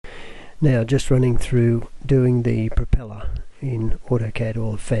Now just running through doing the propeller in AutoCAD,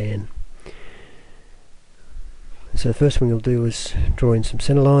 or the fan. So the first thing we'll do is draw in some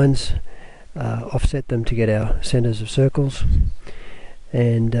center lines, offset them to get our centers of circles,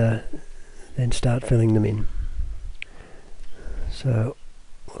 and then start filling them in. So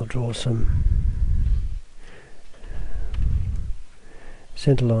we'll draw some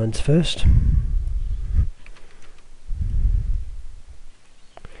center lines first.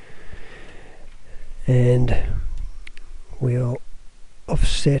 And we'll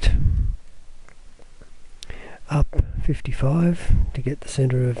offset up 55 to get the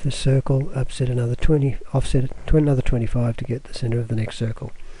center of the circle, offset another 25 to get the center of the next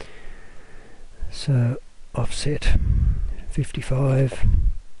circle. So offset 55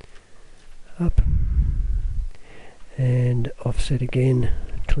 up, and offset again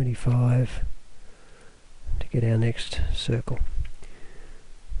 25 to get our next circle.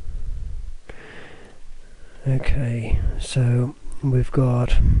 Okay, so we've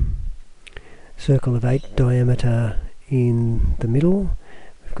got a circle of 8 diameter in the middle.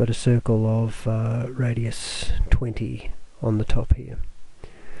 We've got a circle of radius 20 on the top here.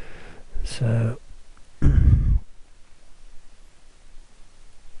 So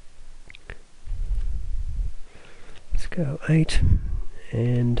let's go 8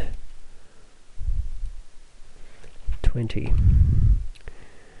 and 20.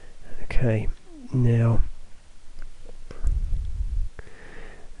 Okay, now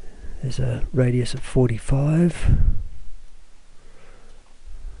there's a radius of 45.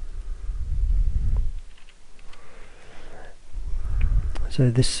 So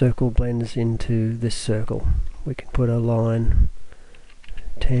this circle blends into this circle. We can put a line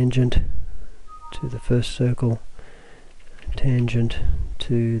tangent to the first circle, tangent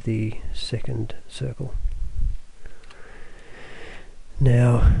to the second circle.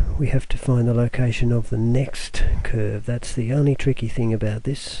 Now we have to find the location of the next curve. That's the only tricky thing about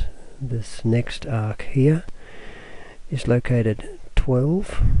this. This next arc here is located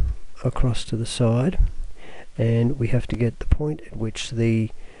 12 across to the side, and we have to get the point at which the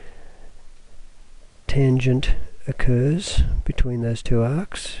tangent occurs between those two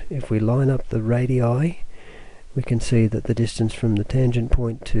arcs. If we line up the radii, we can see that the distance from the tangent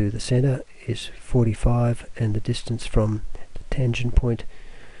point to the center is 45, and the distance from the tangent point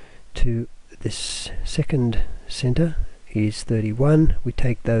to this second center is 31. We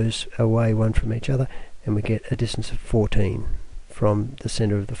take those away one from each other, and we get a distance of 14 from the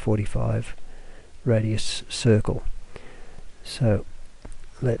center of the 45 radius circle. So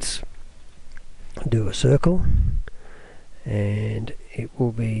let's do a circle, and it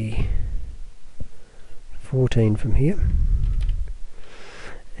will be 14 from here,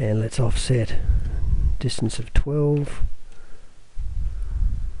 and let's offset distance of 12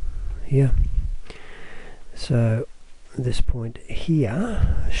 here. So this point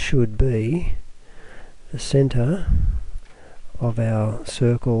here should be the center of our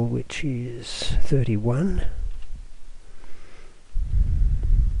circle, which is 31,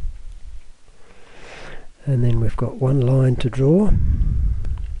 and then we've got one line to draw,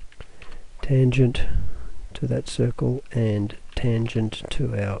 tangent to that circle and tangent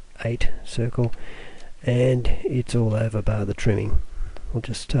to our 8 circle, and it's all over bar the trimming. We'll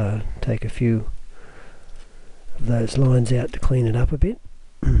just take a few of those lines out to clean it up a bit.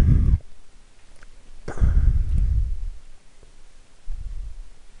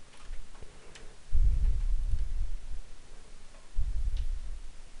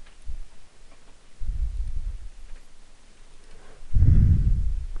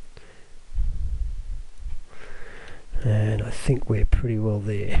 And I think we're pretty well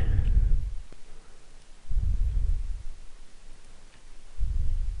there.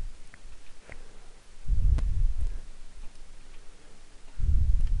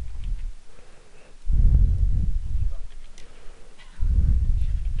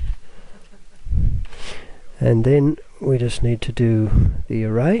 And then we just need to do the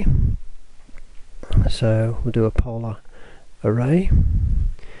array. So we'll do a polar array,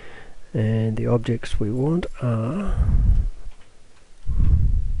 and the objects we want are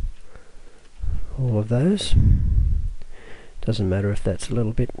all of those. Doesn't matter if that's a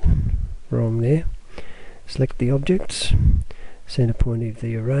little bit wrong there. Select the objects, center point of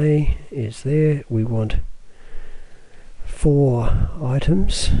the array is there. We want 4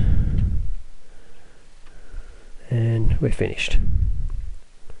 items, and we're finished.